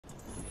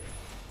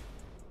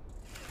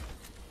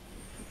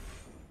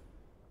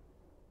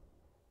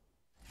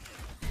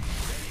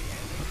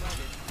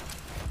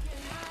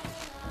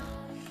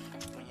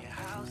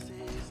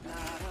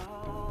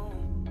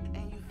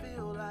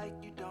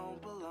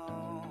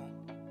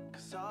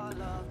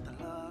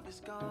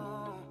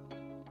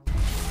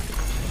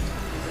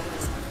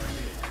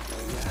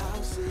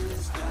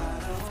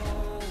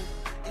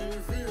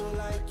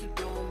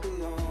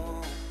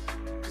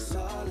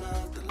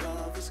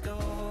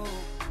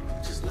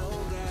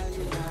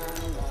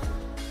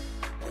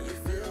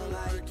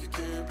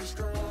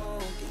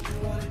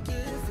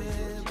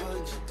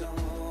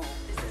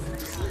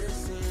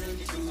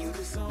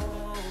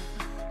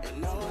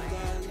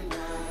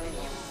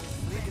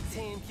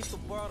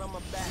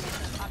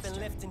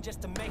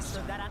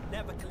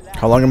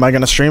How long am I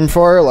gonna stream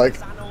for? Like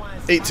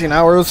 18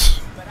 hours?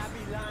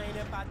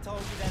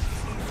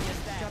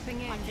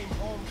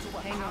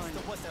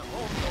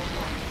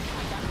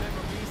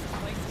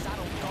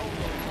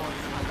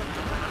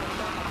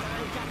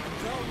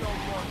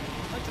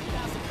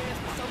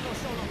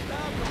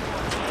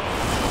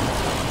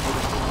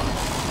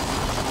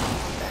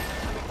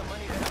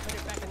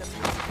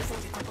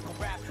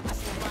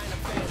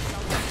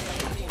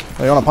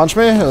 You wanna punch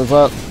me? Is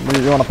that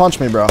you wanna punch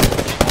me, bro?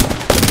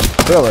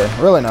 Really?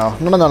 Really? No.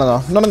 No, no, no,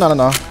 no, no, no, no, no,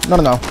 no, no,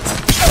 no, no.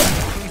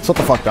 Sit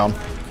the fuck down.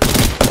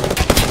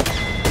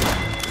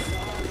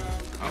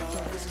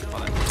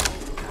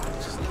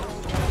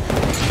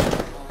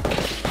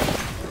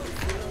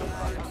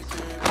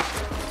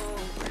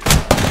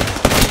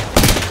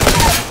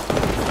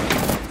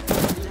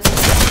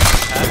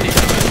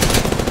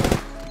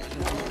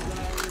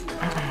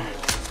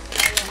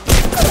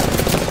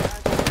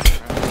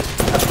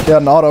 Yeah,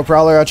 an auto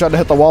prowler. I tried to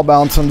hit the wall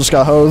bounce and just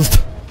got hosed.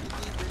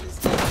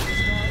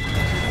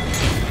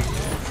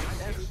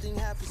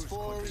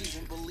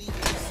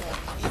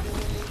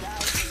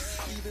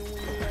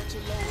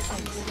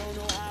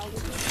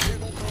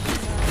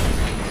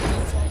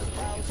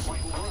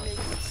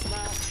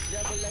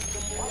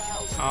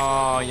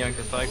 Oh, young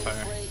to select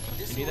fire.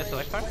 You need that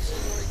select fire?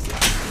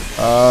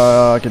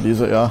 I could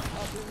use it, yeah.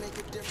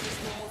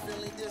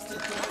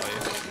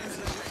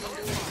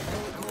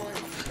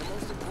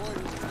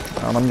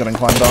 And I'm getting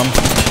climbed on.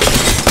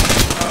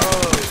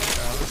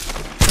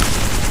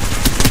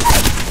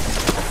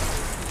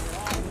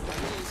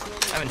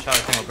 I haven't shot a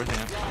single person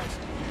yet.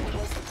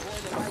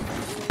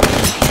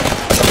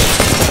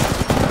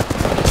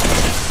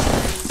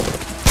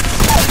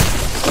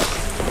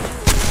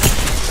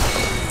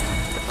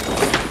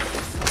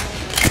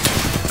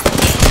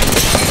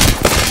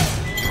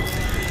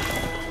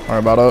 Sorry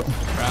about it.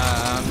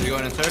 You're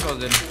going in circles,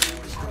 then.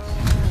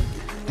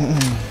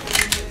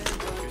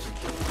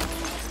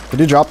 Did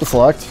you drop the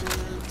select?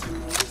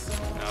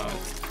 No.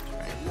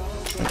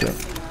 Thank you.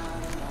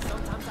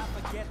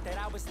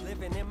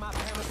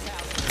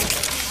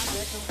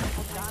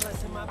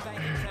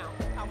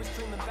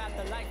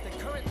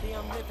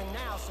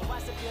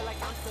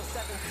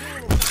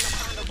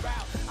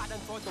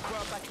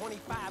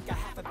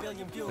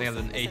 I think I've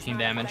done 18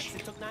 damage.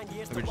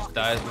 Whoever just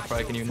dies before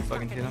I can even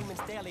fucking kill him.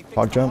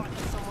 Pog jump.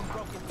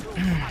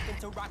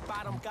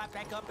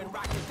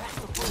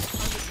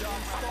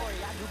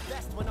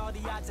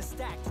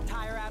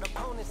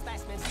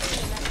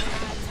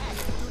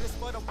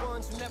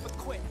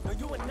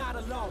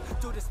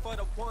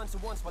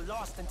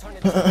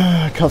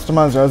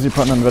 Customize as you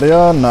put in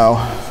NVIDIA? No.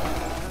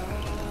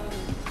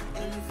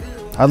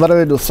 I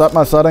literally just set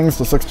my settings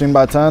to 16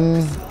 by 10,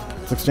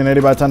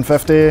 1680 by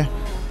 1050.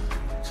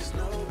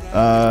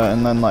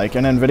 And then like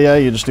in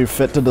NVIDIA, you just do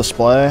fit to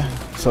display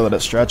so that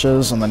it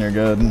stretches and then you're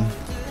good.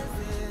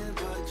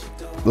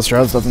 This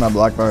res doesn't have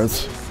black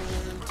bars.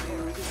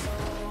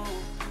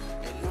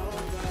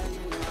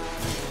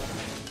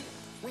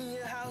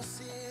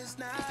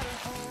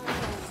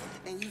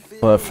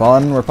 But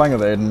fun, we're playing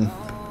with Aiden.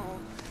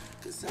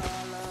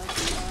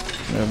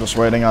 Yeah, just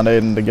waiting on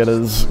Aiden to get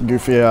his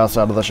goofy ass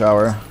out of the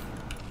shower.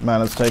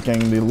 Man is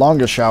taking the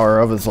longest shower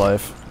of his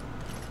life.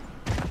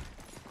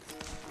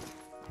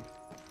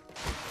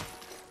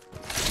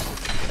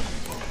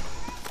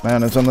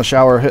 Man is in the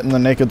shower hitting the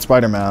naked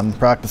Spider-Man,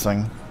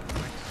 practicing.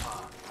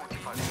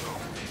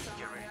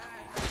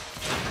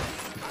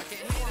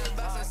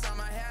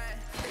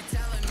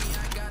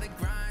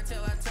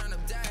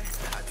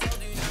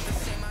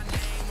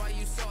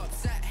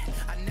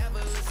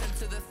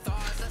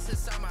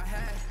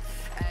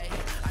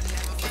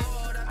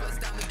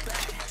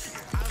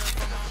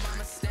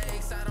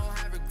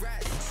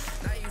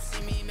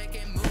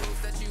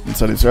 He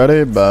said he's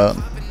ready, but...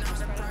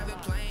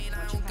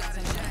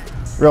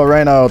 Real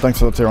Reno, thanks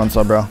for the tier 1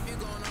 sub, bro.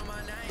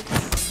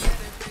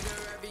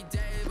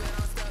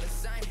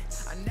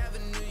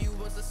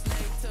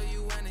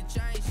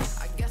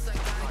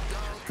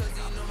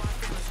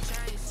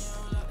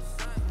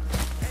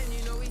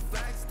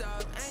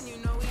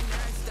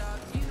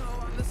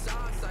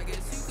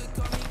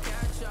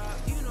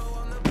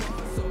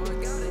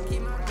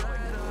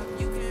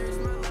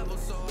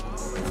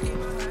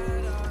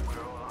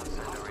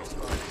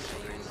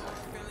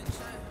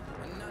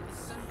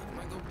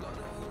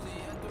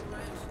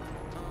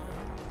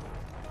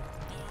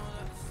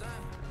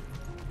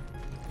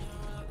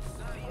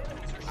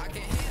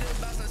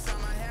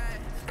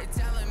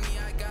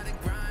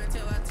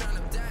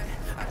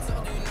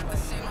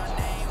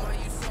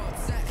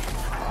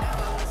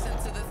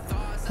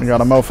 We got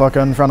a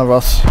motherfucker in front of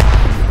us.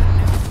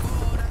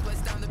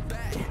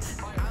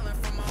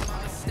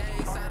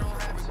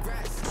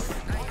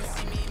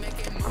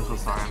 I'm so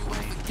sorry, I'm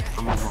late.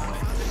 I'm on my way.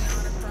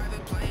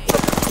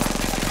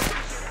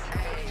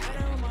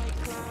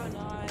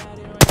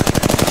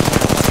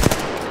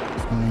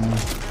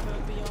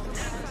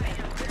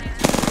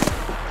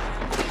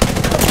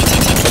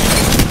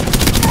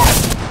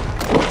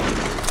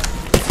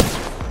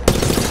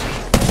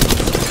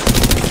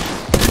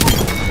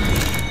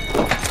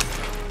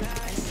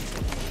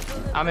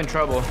 I'm in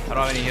trouble. I don't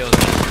have any heals.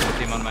 There's a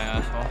team on my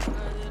asshole.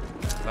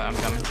 But I'm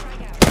coming.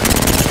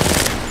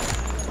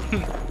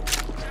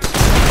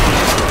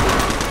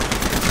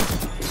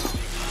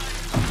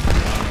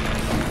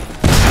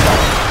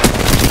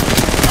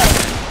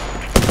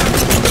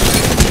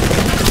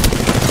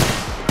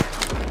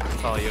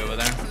 Follow you over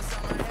there.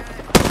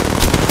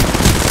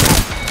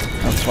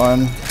 That's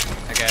fine.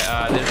 Okay,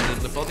 there's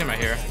the full team right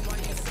here.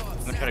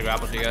 I'm gonna try to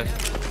grapple to you guys.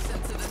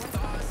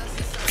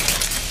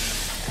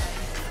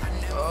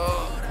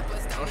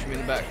 Oh, shoot me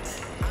in the back.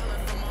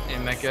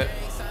 Didn't make it.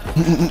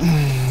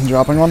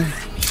 Dropping one.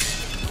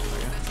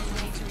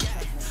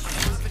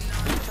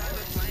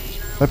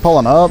 They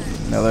pulling up?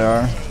 Yeah, they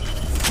are.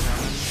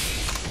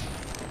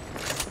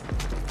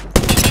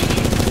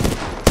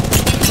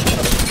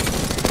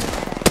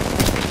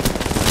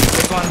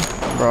 Quick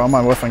one. Bro, am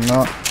I whiffing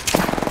that?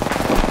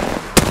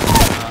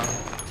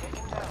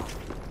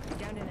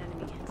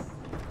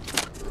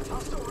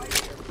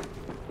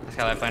 Let's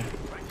get lifeline.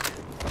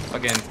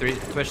 Again,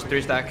 Twitch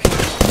 3 stack.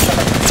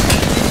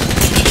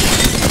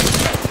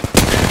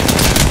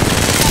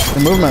 The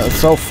movement is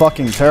so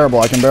fucking terrible,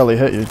 I can barely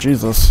hit you.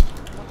 Jesus.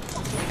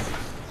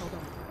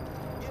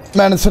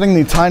 Man, it's hitting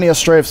the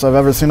tiniest strafes I've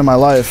ever seen in my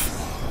life.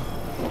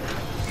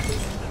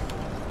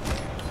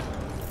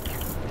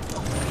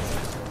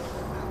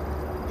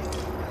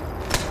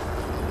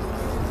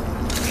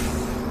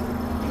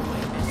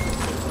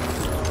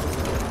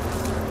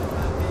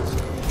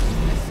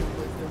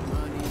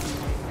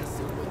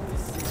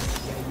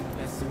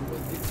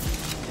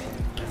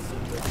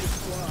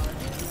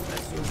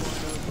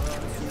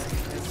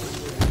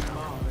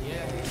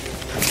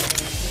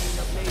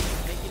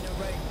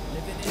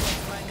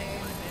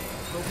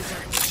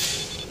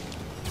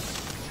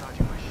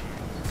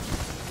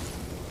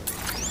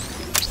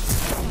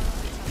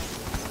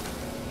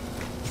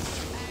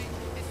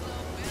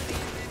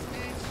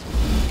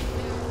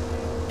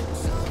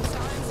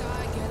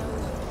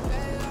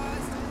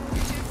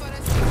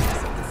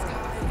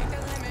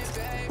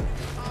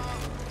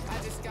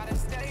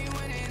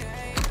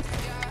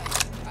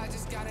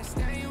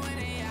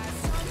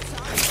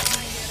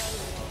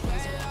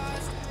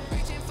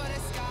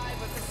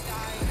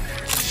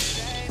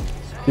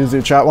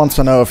 User chat wants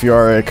to know if you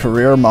are a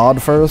career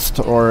mod first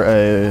or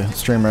a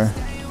streamer.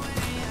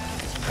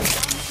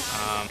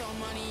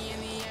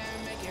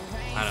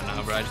 I don't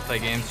know, bro. I just play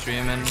games,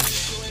 stream, and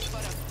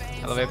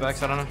I love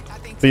Apex. I don't know.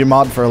 But you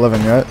mod for a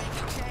living, right?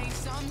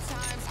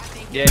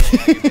 Yeah, you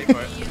pay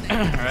for it.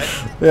 Alright?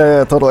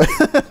 Yeah, totally.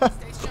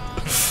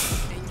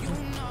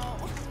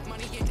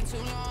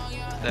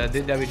 The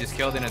dude that we just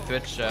killed in a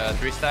Twitch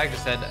 3 stack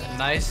just said,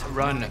 "Nice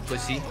run,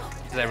 pussy."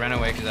 Because I ran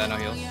away because I had no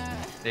heals.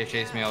 They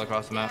chased me all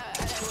across the map.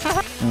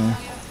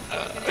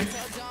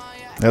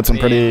 They had some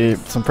pretty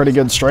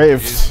good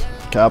strafes,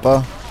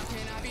 Kappa.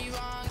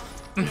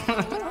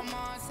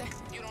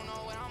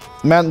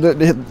 Man,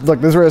 look,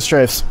 these were his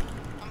strafes.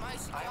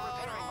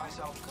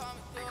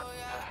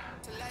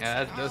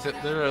 Yeah, those are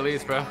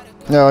elites, bro.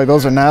 Yeah, like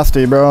those are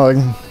nasty, bro.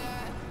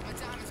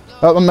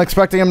 Like, I'm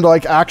expecting him to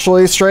like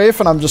actually strafe,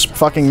 and I'm just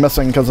fucking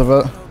missing because of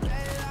it.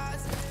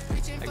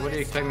 Like, what do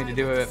you expect me to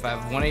do if I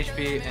have 1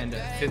 HP and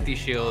 50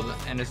 shield,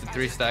 and there's a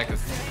 3 stack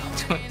of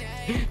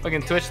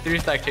fucking Twitch 3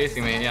 stack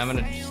chasing me? Yeah, I'm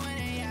gonna just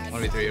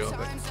 1v3 real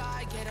quick.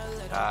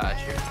 Ah,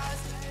 shoot.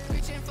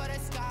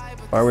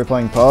 Why are we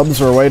playing pubs?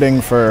 We're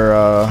waiting for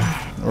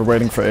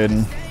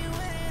Aiden.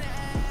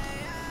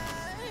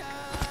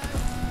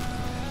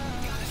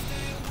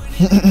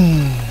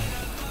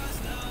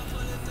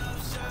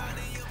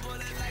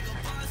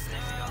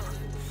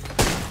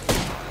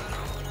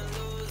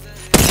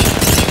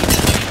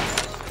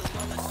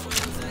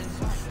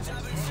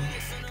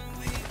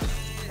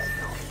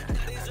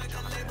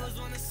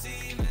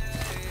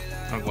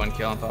 I have 1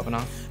 kill on popping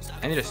off.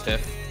 I need a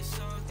stiff.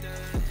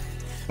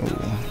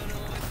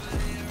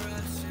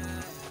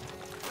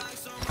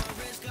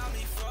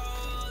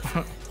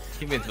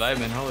 Keep me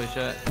vibing, holy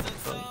shit.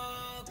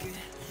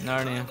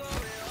 Narnia.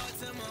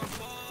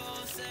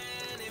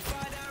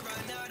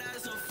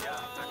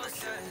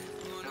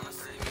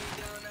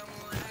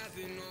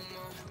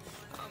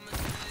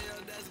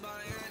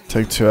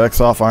 Take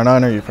 2x off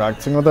R9. Are you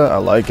practicing with it? I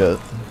like it.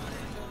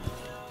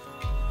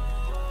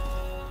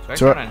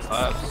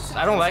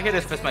 I don't like it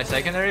if it's my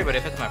secondary, but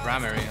if it's my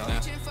primary, hell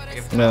yeah. Like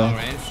if it's long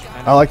range.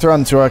 I like to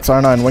run 2x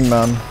R9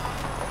 wingman.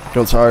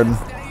 Goes hard.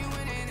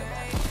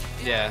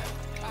 Yeah.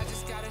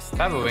 If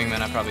I have a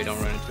wingman, I probably don't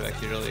run into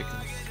X usually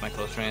because it's my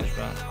close range,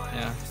 but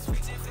yeah.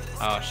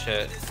 Oh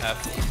shit. F.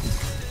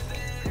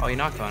 Oh, you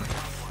knocked one.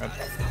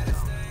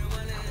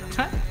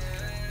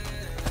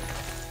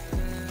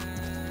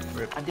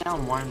 Rip. I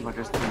down one, but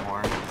there's 2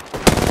 more.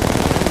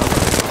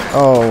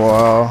 Oh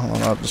wow, well,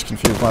 that just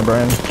confused my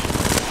brain.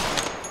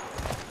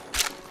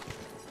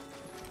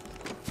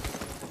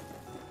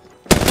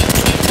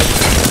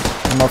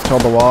 Almost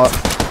killed the Watt.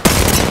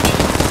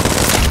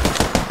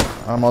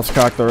 Almost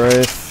cocked the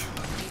Wraith.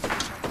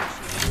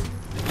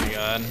 Oh my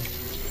god.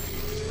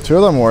 2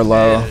 of them were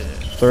low.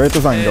 The Wraith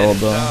is on gold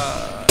though.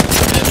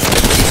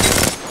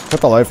 Hit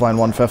the lifeline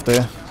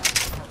 150.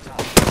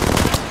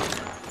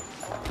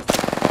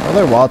 Oh,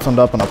 they Watsoned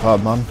up in a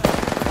pub, man.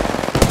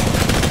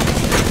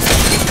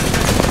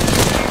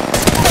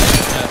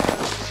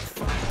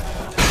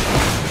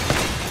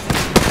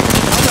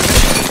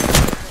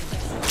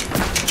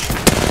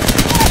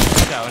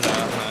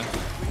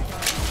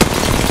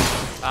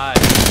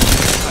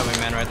 That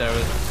wingman right there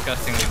was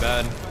disgustingly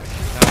bad.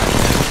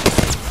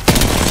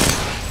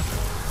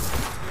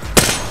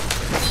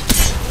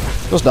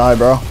 Just die,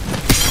 bro.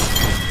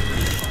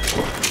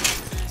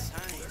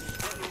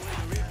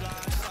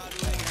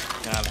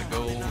 Gonna have to go.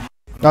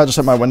 I just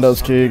hit my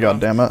Windows key, god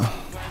damn it.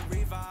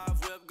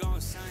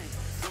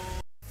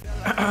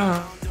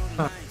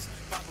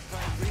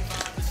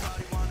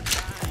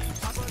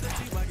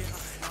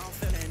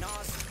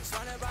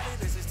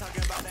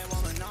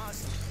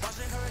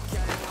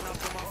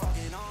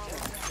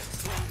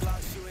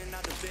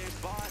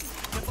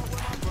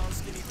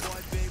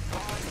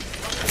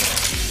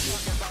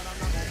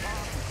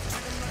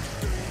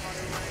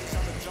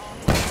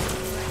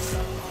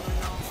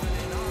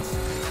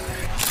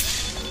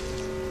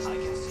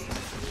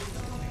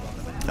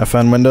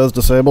 FN Windows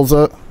disables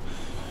it.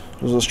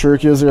 Is this true,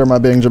 QZ, or am I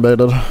being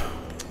debated?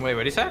 Wait,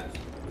 what did he say?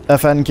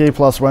 FN key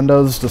plus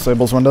Windows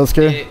disables Windows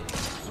key?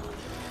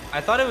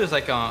 I thought it was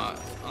like on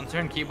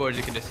certain keyboards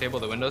you could disable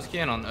the Windows key,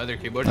 and on other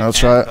keyboards you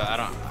Let's can't, try it. but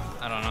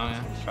I don't know.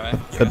 Yeah, try it.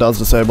 It does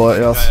disable it,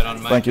 yes. Try it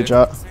on mine Thank you, too.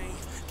 chat.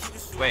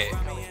 Wait,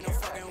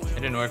 it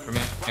didn't work for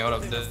me. Hey, hold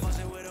up, the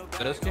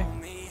Windows key?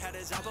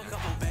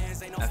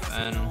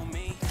 FN.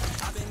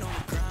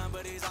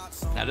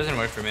 That doesn't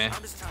work for me.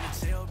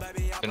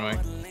 Didn't work.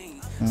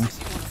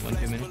 1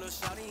 2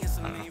 minutes.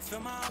 I don't know.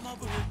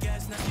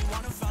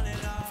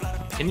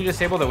 Can you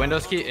disable the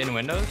Windows key in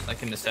Windows,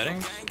 like in the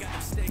settings?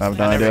 I have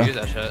no I never idea. use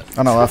that shit.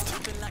 Oh no, left.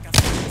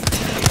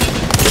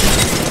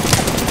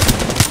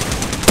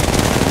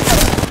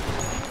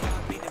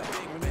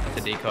 It's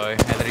a decoy.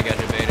 I literally got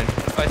debated.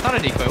 Oh, it's not a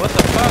decoy. What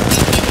the fuck?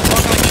 It's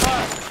walking like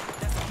fuck.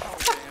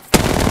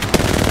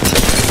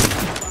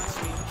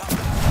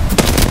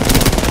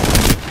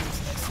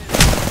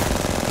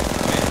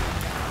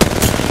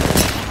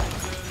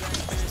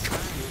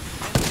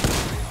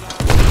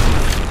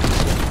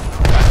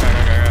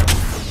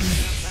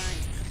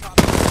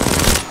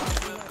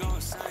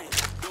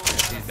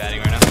 He's batting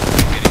right now.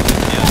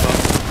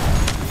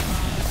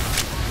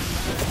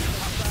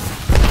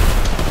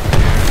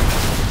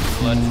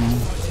 Blood.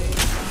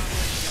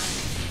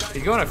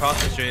 He's going across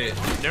the street.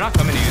 They're not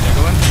coming to you. They're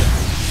going to the...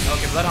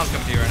 Okay, Bloodhound's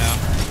coming to you right now.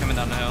 He's coming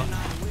down the hill.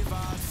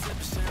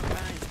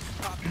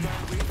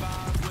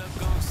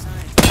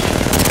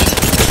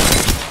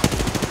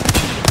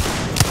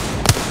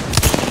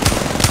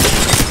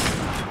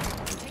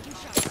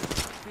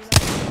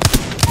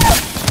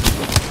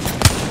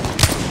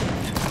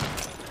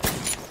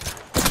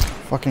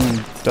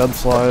 Fucking dead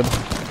slide.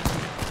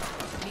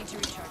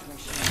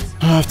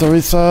 I have to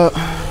reset.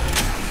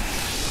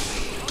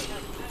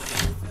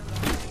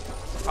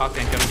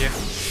 Octane coming to you.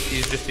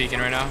 He's just peeking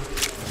right now.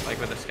 Like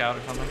with a scout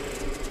or something.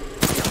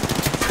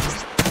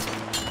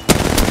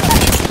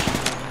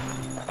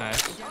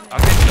 Nice.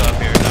 Octane's still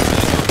up here. Not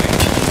really moving.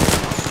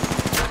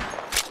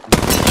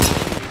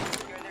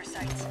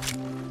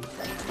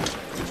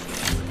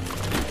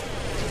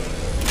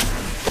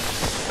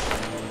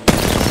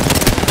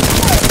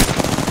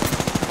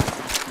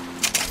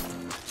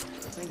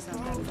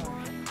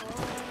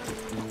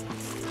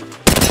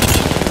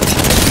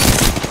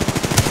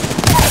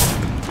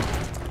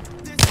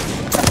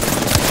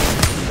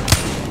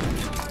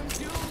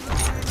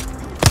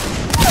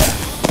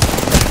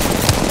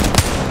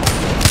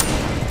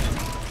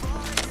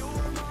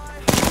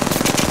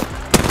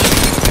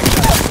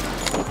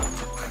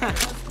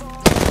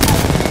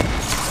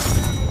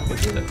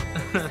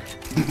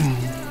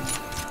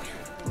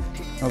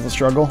 That was a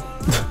struggle.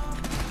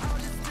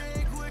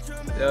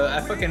 Yo, I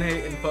fucking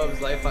hate in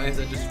pubs lifelines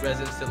that just res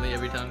instantly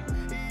every time.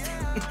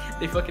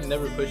 They fucking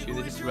never push you,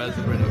 they just res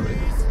over and over.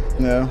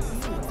 Yeah.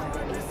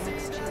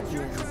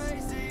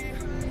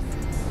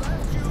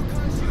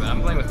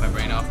 I'm playing with my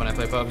brain off when I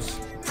play pubs.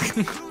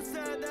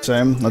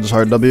 Same. I just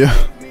hard W.